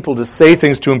wanted people to say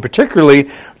things to them, particularly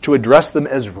to address them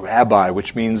as rabbi,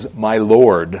 which means my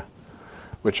Lord,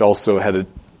 which also had a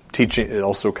teaching. It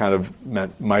also kind of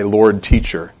meant my Lord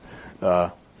teacher,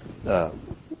 sort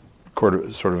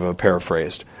of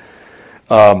paraphrased.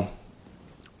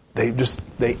 They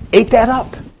ate that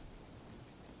up.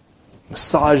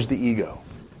 Massage the ego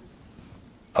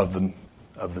of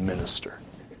the minister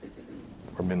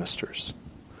or ministers.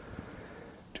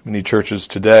 Too many churches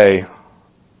today,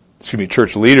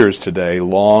 church leaders today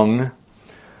long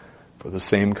for the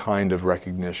same kind of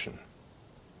recognition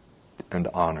and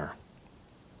honor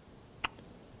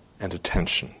and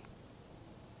attention.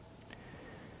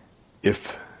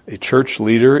 If a church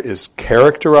leader is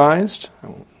characterized, I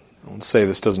won't say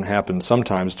this doesn't happen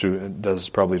sometimes, it does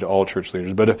probably to all church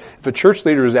leaders, but if a church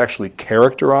leader is actually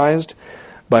characterized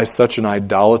by such an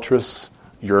idolatrous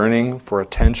yearning for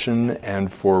attention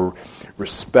and for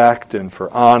respect and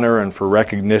for honor and for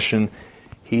recognition,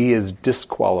 he is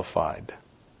disqualified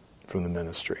from the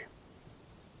ministry.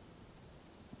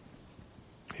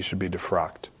 He should be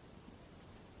defrocked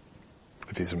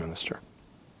if he's a minister.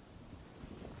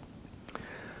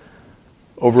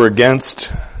 Over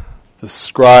against the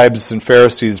scribes and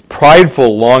Pharisees'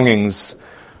 prideful longings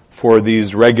for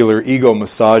these regular ego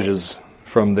massages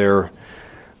from their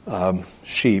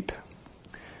sheep,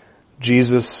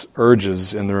 Jesus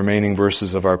urges in the remaining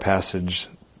verses of our passage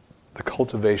the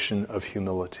cultivation of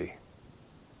humility.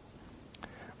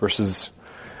 Verses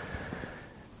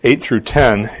 8 through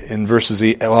 10, in verses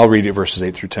 8, I'll read it, verses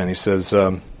 8 through 10. He says,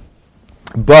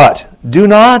 "But do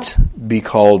not be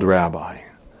called rabbi,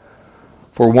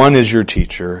 for one is your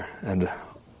teacher, and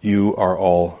you are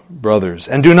all brothers.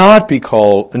 And do not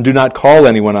call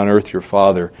anyone on earth your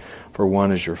father, for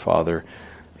one is your Father,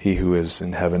 he who is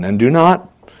in heaven. And do not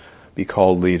be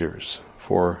called leaders,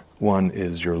 for one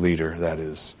is your leader, that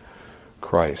is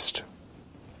Christ."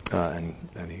 And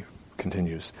he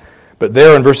continues. But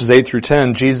there in verses 8 through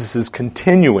 10, Jesus is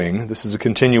continuing, this is a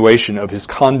continuation of his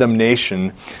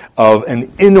condemnation of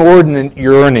an inordinate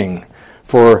yearning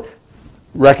for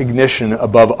recognition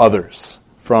above others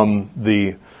from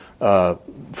the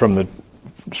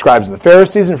scribes and the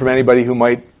Pharisees and from anybody who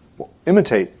might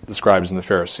imitate the scribes and the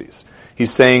Pharisees.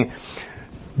 He's saying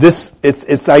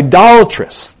it's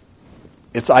idolatrous.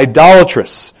 It's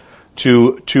idolatrous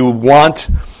to want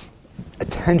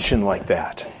attention like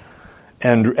that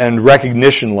and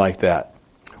recognition like that.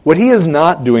 What he is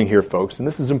not doing here, folks, and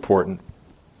this is important,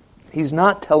 he's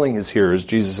not telling his hearers,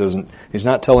 Jesus isn't, he's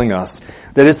not telling us,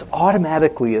 that it's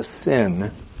automatically a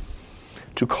sin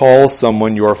to call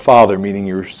someone your father, meaning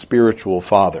your spiritual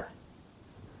father.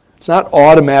 It's not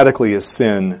automatically a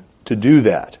sin to do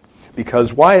that.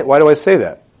 Because why do I say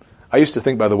that? I used to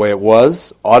think, by the way, it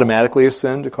was automatically a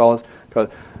sin to call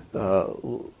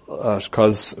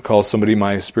somebody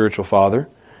my spiritual father.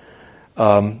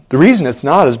 The reason it's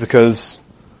not is because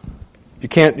you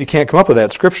can't come up with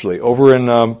that scripturally. Over in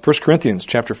 1 Corinthians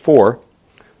chapter 4,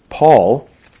 Paul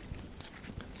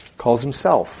calls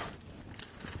himself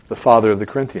the father of the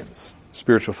Corinthians,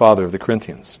 spiritual father of the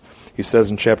Corinthians. He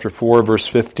says in chapter 4, verse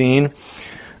 15,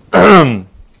 let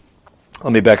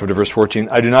me back up to verse 14.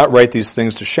 "I do not write these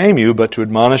things to shame you, but to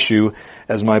admonish you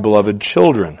as my beloved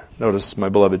children." Notice, my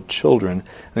beloved children. And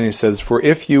then he says, "For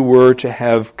if you were to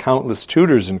have countless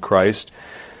tutors in Christ,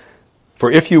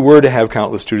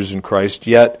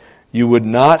 yet you would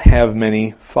not have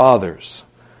many fathers.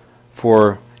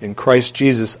 For in Christ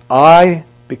Jesus I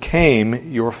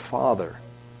became your father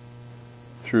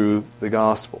through the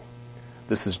gospel."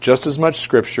 This is just as much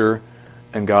Scripture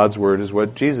and God's Word as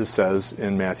what Jesus says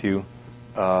in Matthew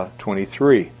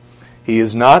 23. He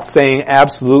is not saying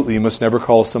absolutely you must never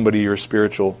call somebody your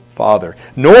spiritual father.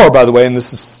 Nor, by the way, and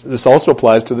this also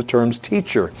applies to the terms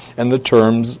teacher and the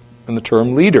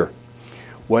term leader.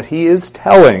 What he is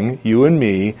telling you and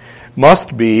me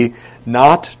must be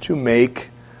not to make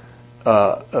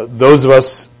those of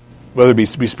us, whether it be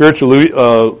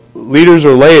spiritual leaders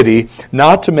or laity,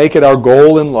 not to make it our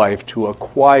goal in life to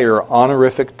acquire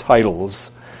honorific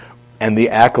titles and the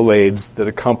accolades that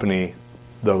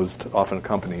often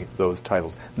accompany those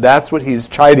titles. That's what he's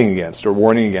chiding against or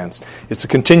warning against. It's a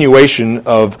continuation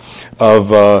of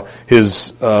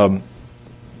his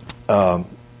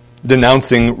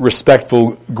denouncing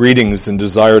respectful greetings and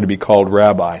desire to be called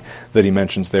rabbi that he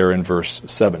mentions there in verse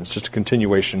 7. It's just a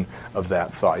continuation of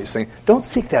that thought. He's saying, don't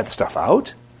seek that stuff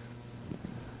out.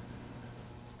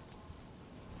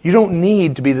 You don't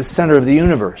need to be the center of the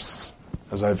universe,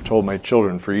 as I've told my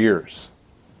children for years.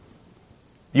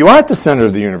 You aren't the center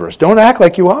of the universe. Don't act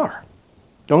like you are.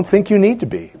 Don't think you need to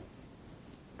be.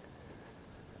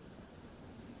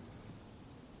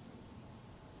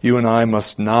 You and I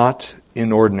must not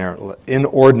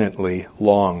inordinately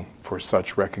long for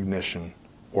such recognition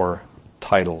or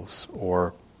titles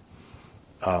or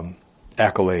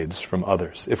accolades from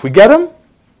others. If we get them,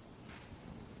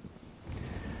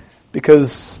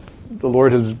 because the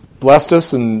Lord has blessed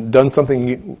us and done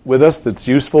something with us that's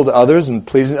useful to others and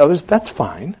pleasing to others, that's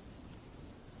fine.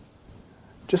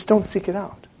 Just don't seek it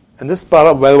out. And this,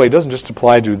 by the way, doesn't just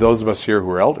apply to those of us here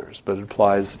who are elders, but it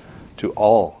applies to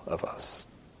all of us.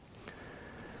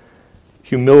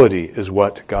 Humility is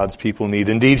what God's people need.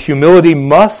 Indeed, humility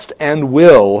must and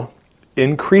will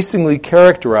increasingly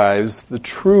characterize the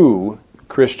true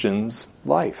Christian's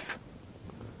life.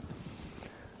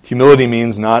 Humility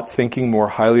means not thinking more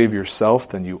highly of yourself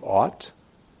than you ought.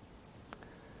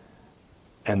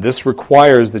 And this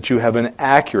requires that you have an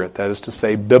accurate, that is to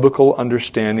say, biblical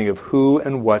understanding of who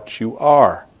and what you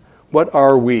are. What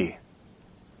are we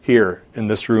here in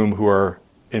this room who are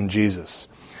in Jesus?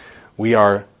 We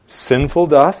are sinful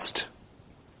dust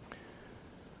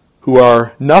who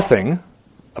are nothing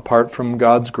apart from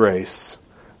God's grace,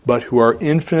 but who are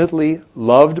infinitely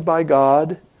loved by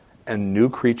God and new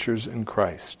creatures in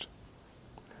Christ.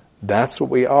 That's what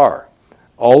we are.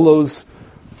 All those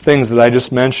things that I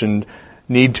just mentioned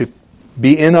need to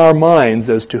be in our minds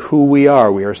as to who we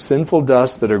are. We are sinful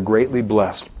dust that are greatly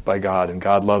blessed by God, and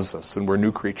God loves us, and we're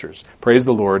new creatures. Praise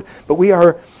the Lord. But we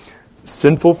are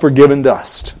sinful, forgiven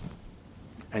dust.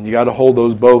 And you got to hold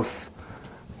those both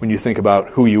when you think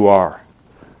about who you are,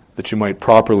 that you might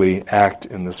properly act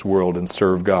in this world and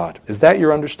serve God. Is that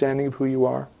your understanding of who you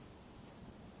are?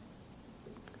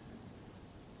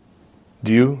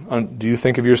 Do you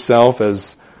think of yourself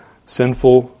as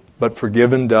sinful but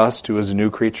forgiven dust who is a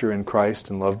new creature in Christ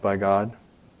and loved by God?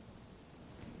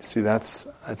 See, I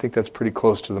think that's pretty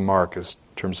close to the mark in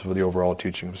terms of the overall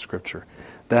teaching of Scripture.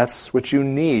 That's what you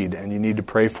need, and you need to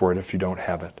pray for it if you don't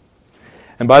have it.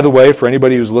 And by the way, for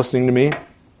anybody who's listening to me,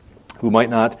 who might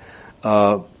not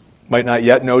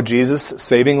yet know Jesus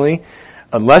savingly,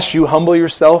 unless you humble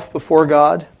yourself before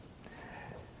God,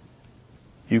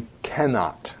 you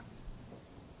cannot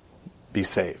be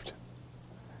saved.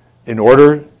 In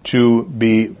order to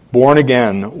be born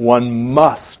again, one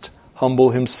must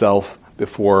humble himself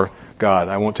before God.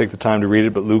 I won't take the time to read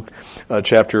it, but Luke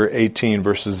chapter 18,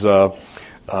 verses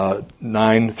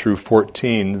 9 through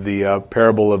 14, the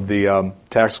parable of the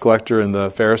tax collector and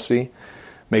the Pharisee,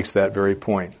 makes that very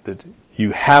point, that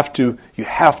you have to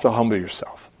humble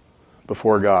yourself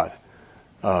before God,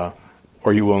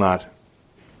 or you will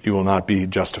not be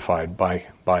justified by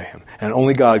Him. And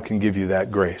only God can give you that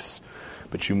grace.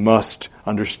 But you must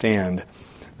understand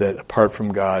that apart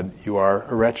from God, you are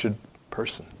a wretched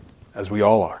person, as we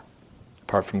all are,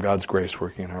 apart from God's grace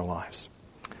working in our lives.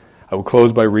 I will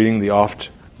close by reading the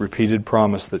oft-repeated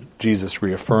promise that Jesus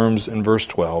reaffirms in verse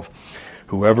 12.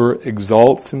 Whoever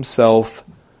exalts himself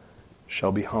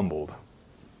shall be humbled.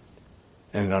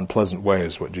 In an unpleasant way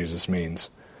is what Jesus means.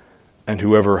 And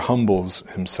whoever humbles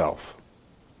himself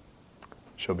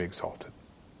shall be exalted.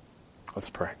 Let's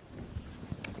pray.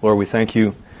 Lord, we thank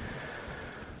you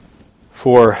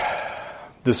for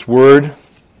this word.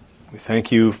 We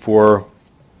thank you for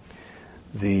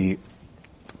that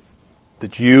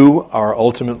you are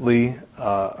ultimately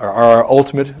are our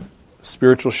ultimate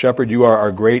spiritual shepherd. You are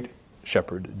our great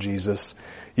shepherd, Jesus.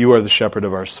 You are the shepherd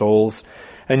of our souls.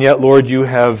 And yet, Lord, you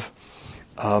have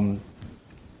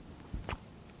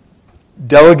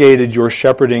delegated your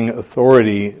shepherding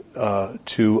authority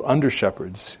to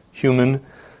under-shepherds, human,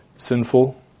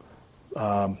 sinful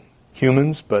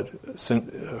humans, but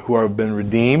who have been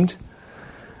redeemed.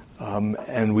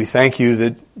 And we thank you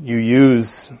that you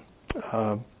use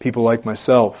people like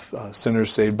myself,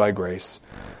 sinners saved by grace,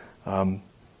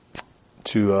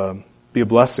 to be a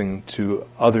blessing to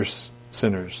other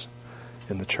sinners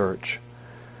in the church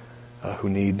who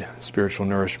need spiritual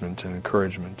nourishment and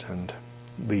encouragement and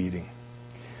leading.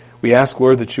 We ask,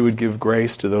 Lord, that you would give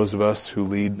grace to those of us who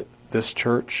lead this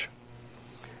church,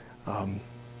 and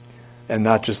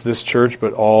not just this church,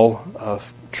 but all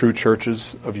true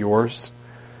churches of yours.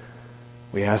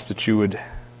 We ask that you would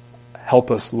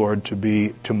help us, Lord,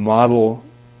 to model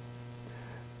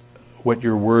what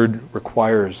your word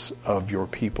requires of your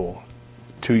people,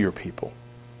 to your people.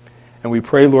 And we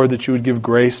pray, Lord, that you would give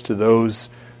grace to those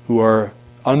who are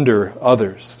under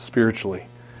others spiritually,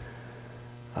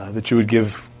 that you would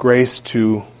give grace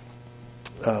to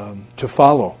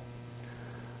follow,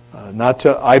 not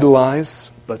to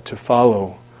idolize, but to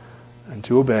follow and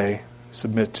to obey,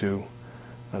 submit to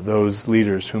those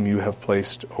leaders whom you have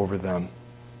placed over them.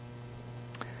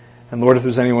 And Lord, if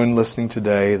there's anyone listening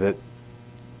today that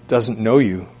doesn't know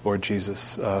you, Lord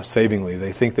Jesus, savingly,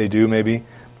 they think they do maybe,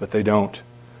 but they don't,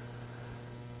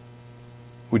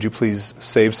 would you please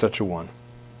save such a one?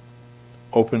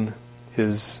 Open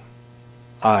his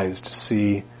eyes to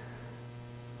see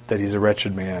that he's a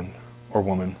wretched man or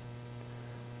woman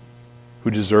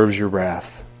who deserves your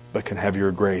wrath, but can have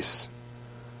your grace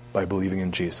by believing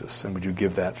in Jesus. And would you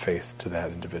give that faith to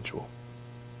that individual?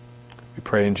 We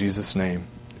pray in Jesus' name.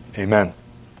 Amen.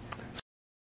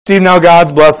 Receive now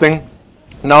God's blessing.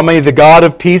 Now may the God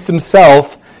of peace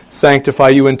himself sanctify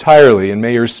you entirely, and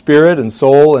may your spirit and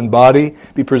soul and body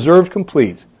be preserved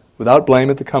complete, without blame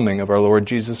at the coming of our Lord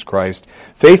Jesus Christ.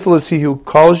 Faithful is he who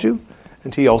calls you,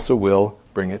 and he also will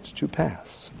bring it to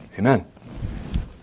pass. Amen.